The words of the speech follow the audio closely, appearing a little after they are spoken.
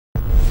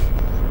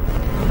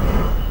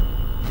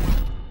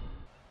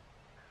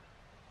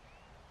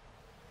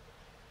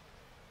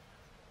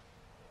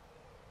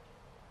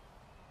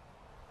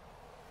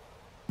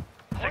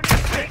We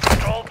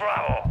control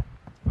Bravo.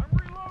 I'm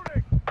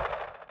reloading.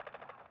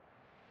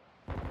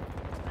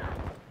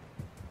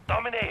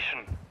 Domination.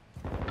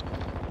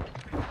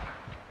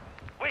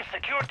 We've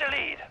secured the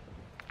lead.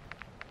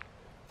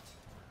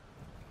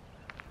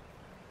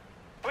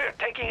 We're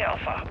taking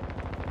Alpha.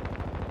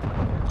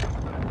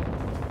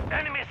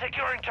 Enemy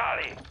securing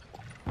Charlie.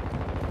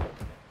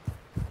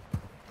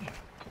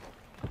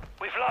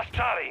 We've lost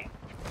Charlie.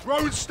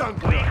 Throwing stun We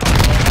grenade.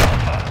 control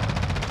Alpha.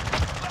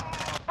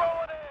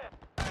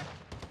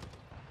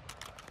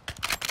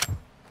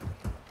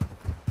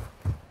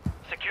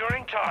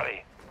 Securing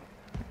Charlie.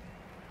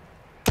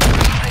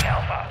 Losing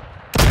Alpha.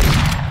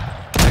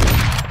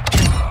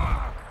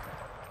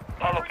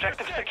 All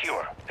objectives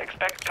secure.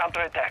 Expect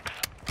counterattacks.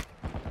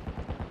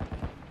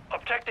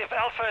 Objective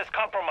Alpha is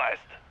compromised.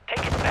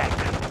 Take it back.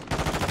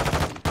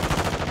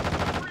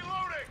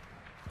 Reloading.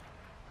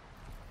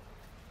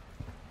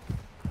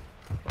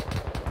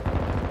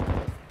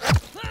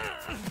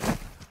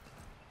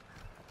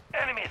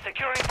 Enemy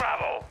securing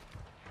Bravo.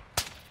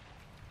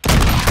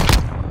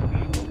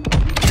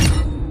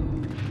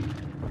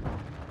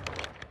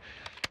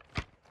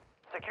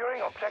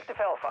 Securing objective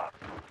Alpha.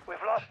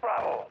 We've lost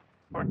Bravo.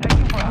 We're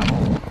taking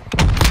Bravo.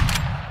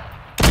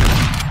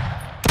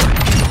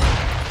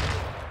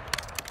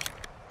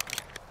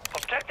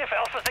 Objective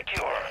Alpha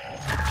secure.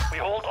 We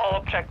hold all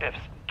objectives.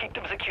 Keep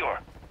them secure.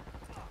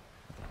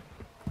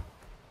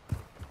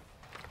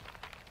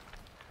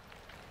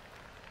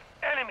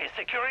 Enemy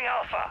securing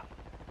Alpha.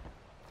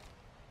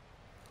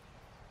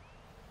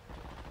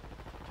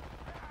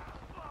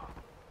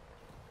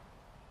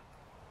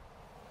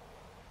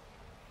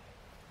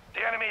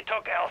 The enemy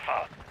took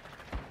Alpha.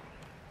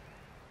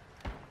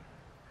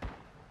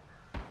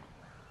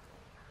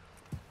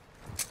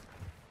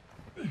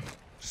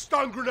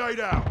 Stun grenade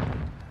out.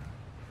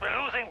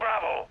 We're losing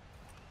Bravo.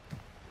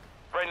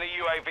 Friendly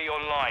UAV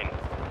online.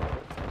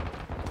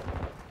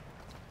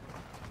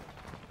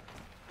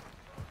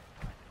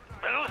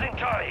 We're losing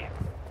Charlie.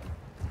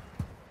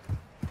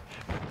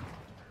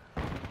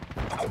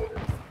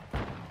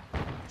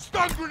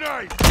 Stun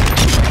grenade. Be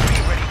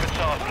ready for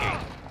tasking.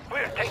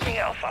 We're taking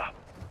Alpha.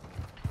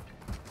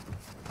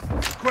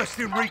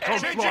 Requesting recon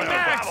Enemy flyover.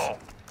 Bravo.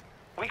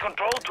 We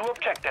control 2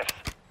 objectives.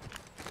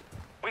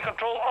 We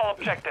control all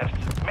objectives.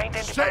 Maintain the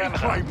Setting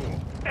perimeter. Claymore.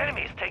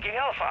 Enemies taking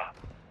Alpha.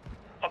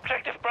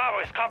 Objective Bravo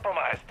is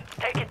compromised.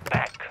 Take it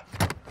back.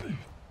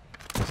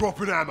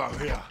 Dropping ammo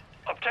here.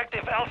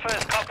 Objective Alpha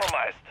is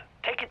compromised.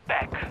 Take it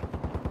back.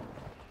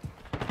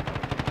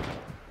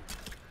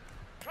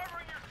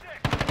 Covering your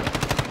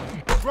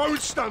 6. Throwing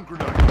stun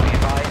grenade. Be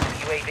advised,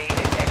 UAV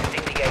is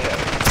exiting the AO.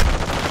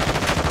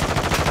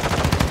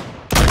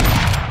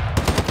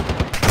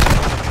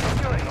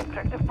 Securing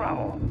objective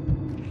Bravo.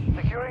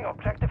 Securing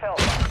objective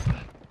Alpha.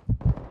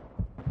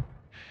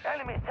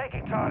 Enemies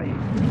taking Charlie.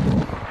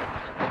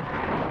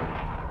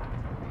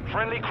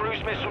 Friendly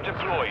cruise missile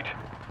deployed.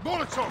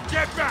 Molotov,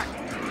 get back.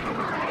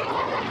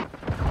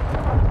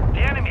 The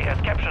enemy has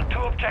captured 2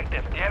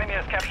 objectives. The enemy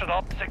has captured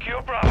all.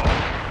 Secure Bravo.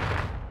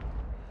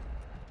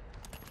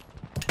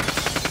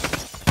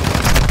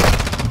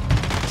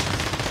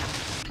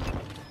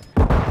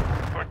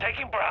 We're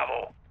taking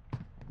Bravo.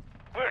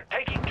 We're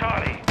taking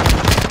Charlie.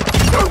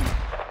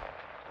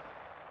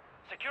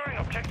 Securing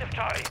objective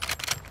Charlie.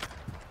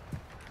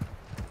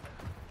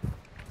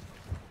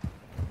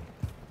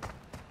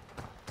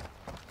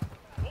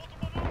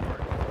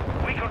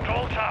 We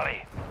control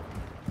Charlie.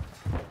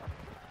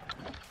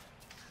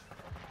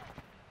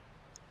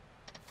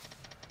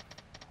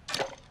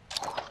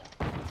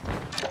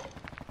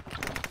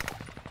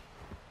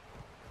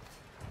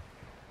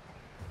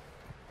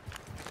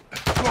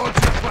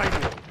 Launching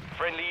Claymore.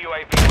 Friendly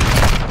UAV.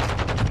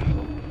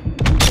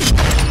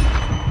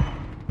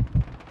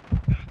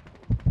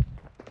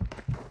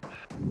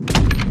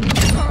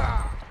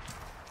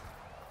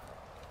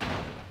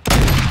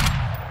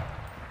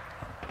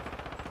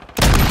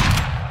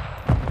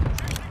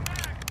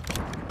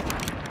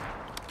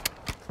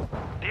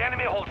 The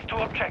enemy holds 2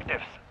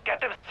 objectives. Get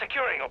them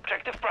securing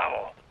objective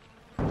Bravo.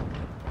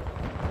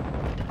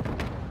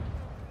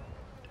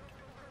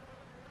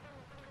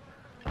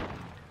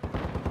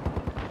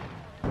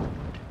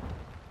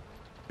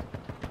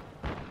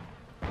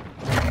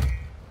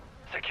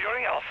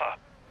 Securing Alpha.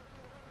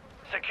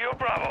 Secure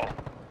Bravo.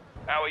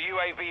 Our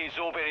UAV is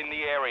orbiting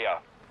the area.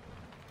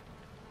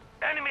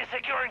 Enemy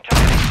securing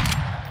Charlie.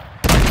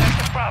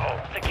 Objective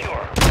Bravo,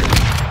 secure.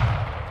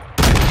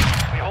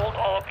 We hold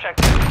all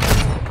objectives.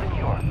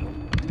 Secure.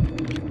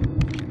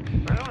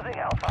 We're losing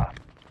Alpha.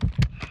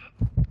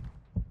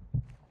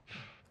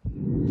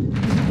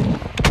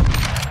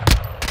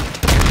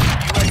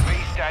 UAV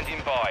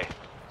standing by.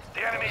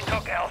 The enemy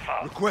took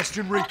Alpha.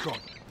 Requesting recon.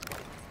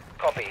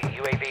 Copy.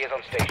 UAV is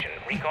on station.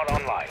 Recon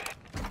online.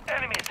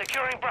 Enemy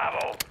securing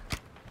Bravo.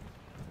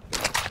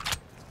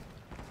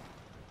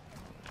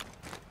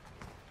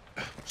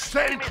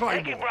 Setting Enemy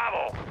taking Claymore.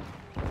 Bravo.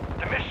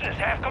 The mission is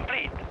half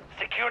complete.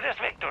 Secure this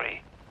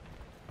victory.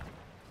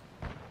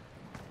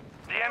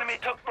 The enemy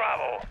took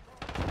Bravo.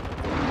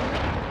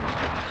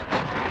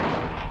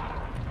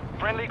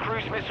 Friendly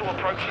cruise missile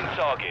approaching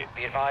target.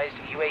 Be advised,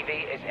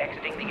 UAV is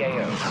exiting the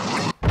AO.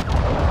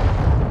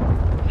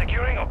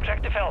 Securing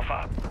objective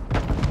Alpha.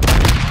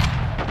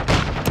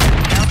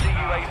 Counter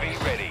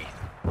UAV ready.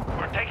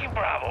 We're taking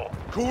Bravo.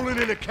 Calling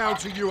in a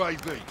counter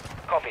UAV.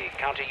 Copy.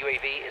 Counter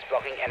UAV is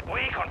blocking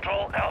We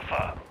control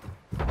Alpha.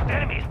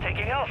 Enemies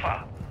taking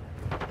Alpha.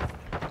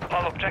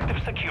 All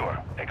objectives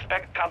secure.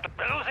 Expect counter...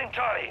 We're losing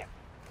Charlie.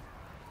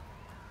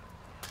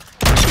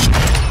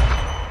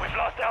 We've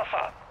lost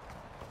Alpha.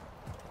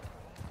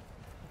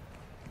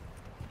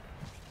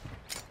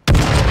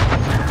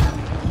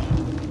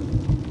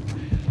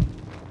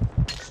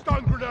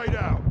 Stun grenade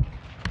out.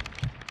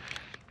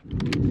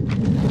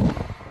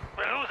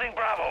 We're losing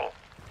Bravo.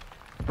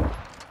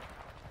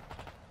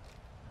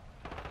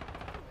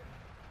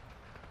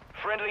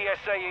 Friendly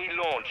SAE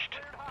launched.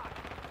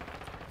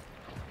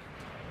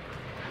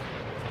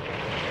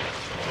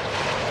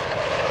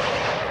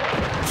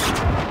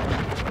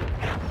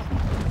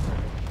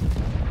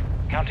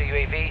 Counter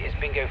UAV is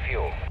bingo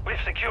fuel.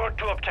 We've secured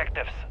 2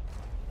 objectives.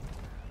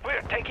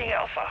 We're taking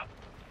Alpha.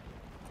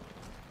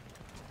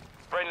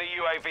 Friendly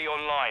UAV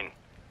online.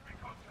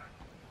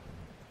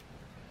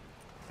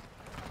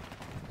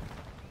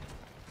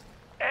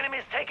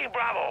 Enemies taking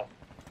Bravo.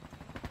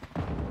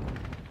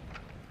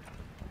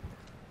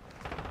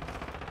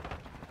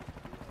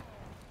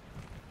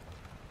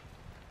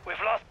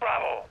 We've lost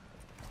Bravo.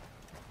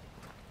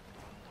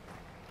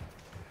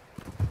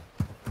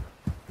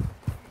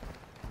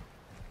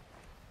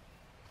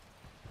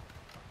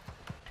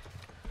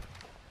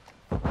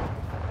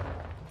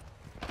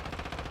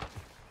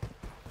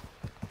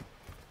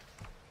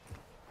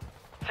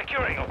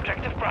 Securing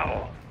objective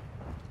Bravo.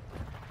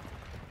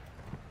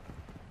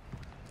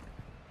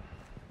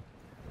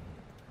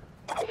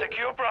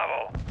 Secure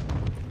Bravo.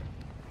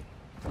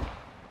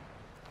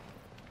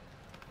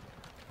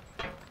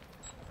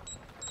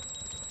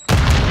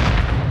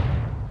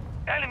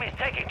 Enemies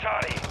taking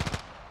Charlie.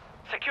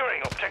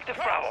 Securing objective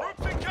Bravo.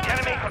 The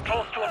enemy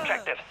controls 2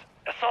 objectives.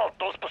 Assault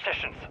those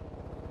positions.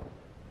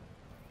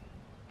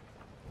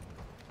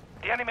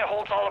 The enemy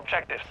holds all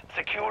objectives.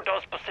 Secure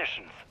those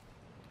positions.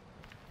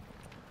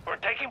 We're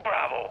taking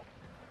Bravo.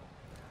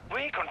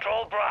 We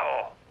control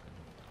Bravo.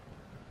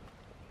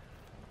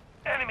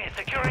 Enemy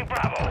securing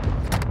Bravo.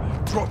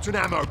 Dropped an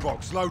ammo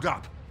box. Load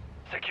up.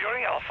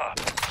 Securing Alpha.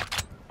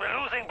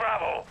 We're losing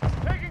Bravo.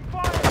 Taking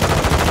fire.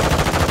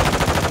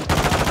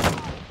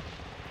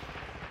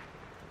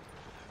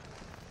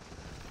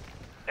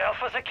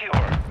 Alpha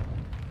secure.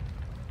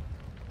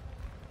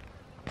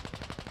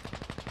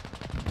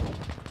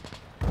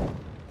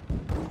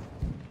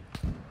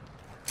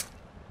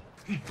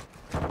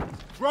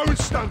 Throwing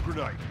stun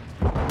grenade.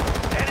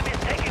 Enemies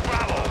taking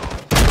Bravo.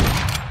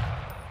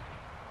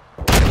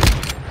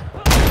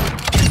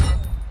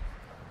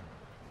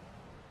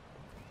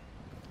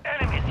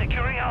 Enemy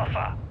securing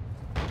Alpha.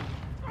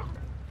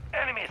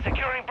 Enemy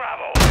securing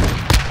Bravo.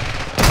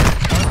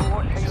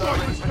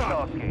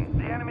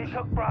 The enemy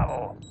took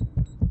Bravo.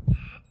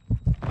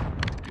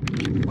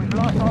 We've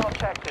lost all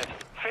objectives.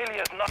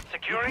 Failure is not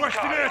securing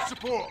Requesting Charlie. air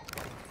support.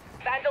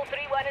 Vandal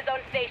 3-1 is on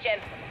station.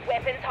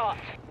 Weapons hot.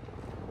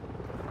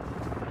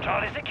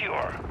 Charlie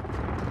secure.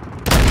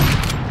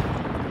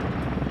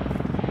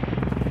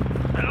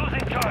 We're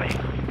losing Charlie.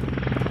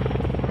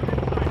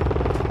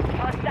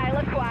 Hostile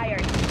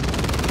acquired.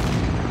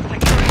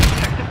 Securing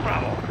objective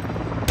Bravo.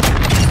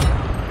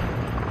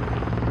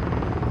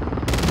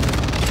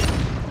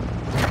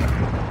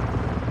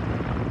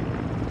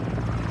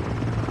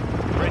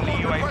 Friendly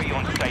UAV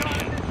on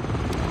station.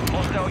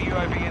 Hostile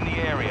UAV in the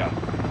area.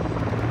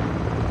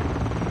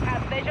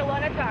 Have visual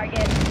on a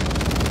target.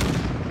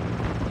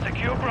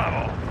 Secure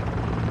Bravo.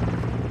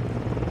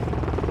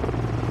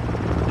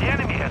 The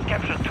enemy has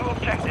captured 2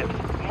 objectives.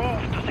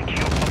 Move to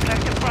secure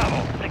objective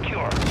Bravo.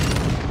 Secure.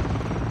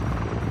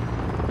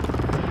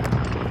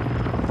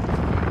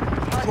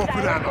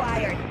 Hostile ammo.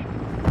 acquired.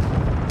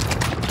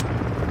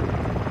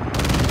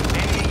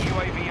 Enemy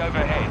UAV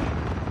overhead.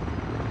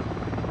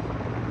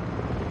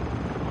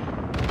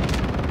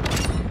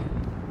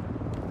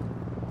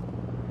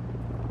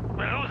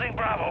 We're losing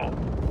Bravo.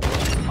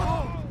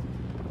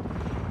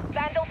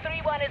 Vandal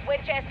 3-1 is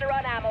Winchester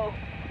on ammo.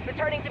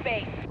 Returning to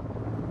base.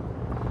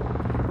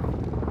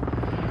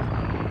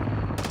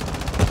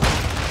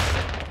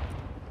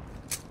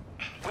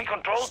 We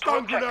control 2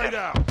 Stun grenade objectives.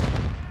 out.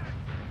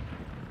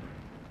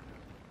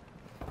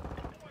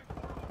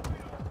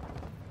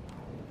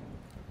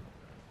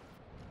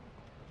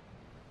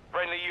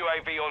 Friendly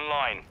UAV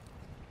online.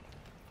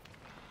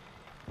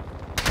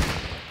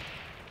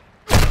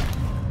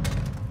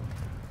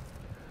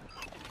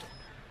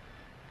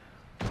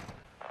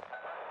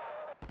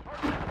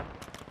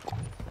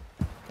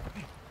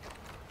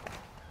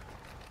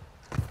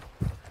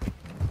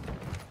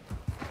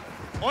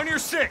 On your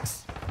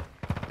 6!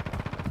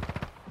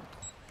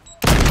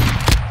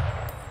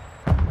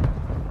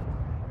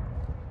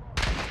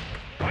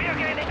 We are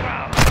gaining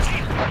ground.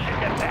 Keep pushing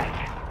them back.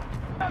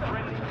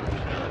 Friendly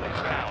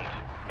inbound.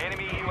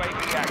 Enemy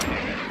UAV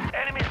active.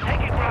 Enemies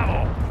taking Bravo.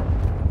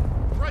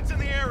 Threats in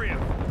the area!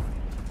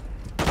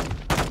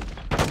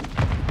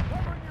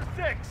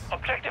 Thanks!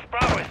 Objective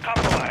Bravo is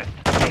compromised.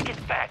 Take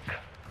it back.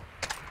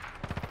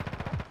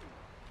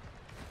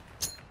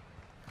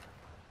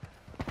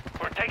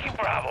 We're taking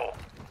Bravo.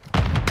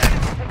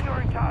 Enemy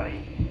securing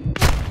Charlie.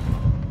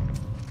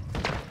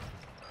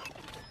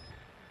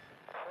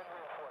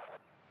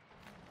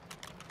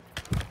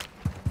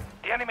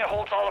 The enemy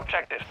holds all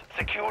objectives.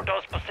 Secure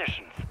those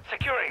positions.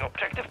 Securing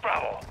Objective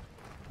Bravo.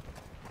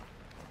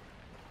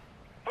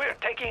 We're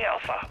taking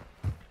Alpha.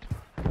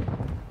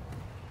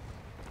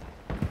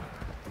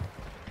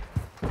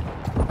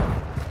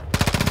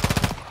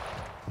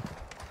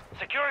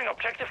 Securing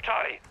Objective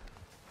Charlie.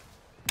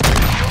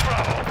 Secure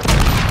Bravo.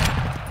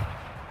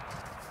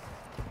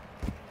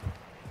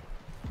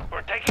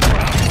 We're taking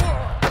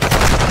Bravo.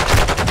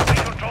 We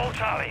control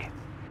Charlie.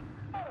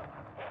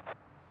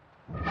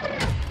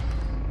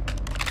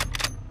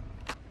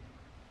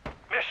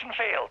 Mission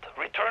failed.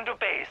 Return to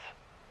base.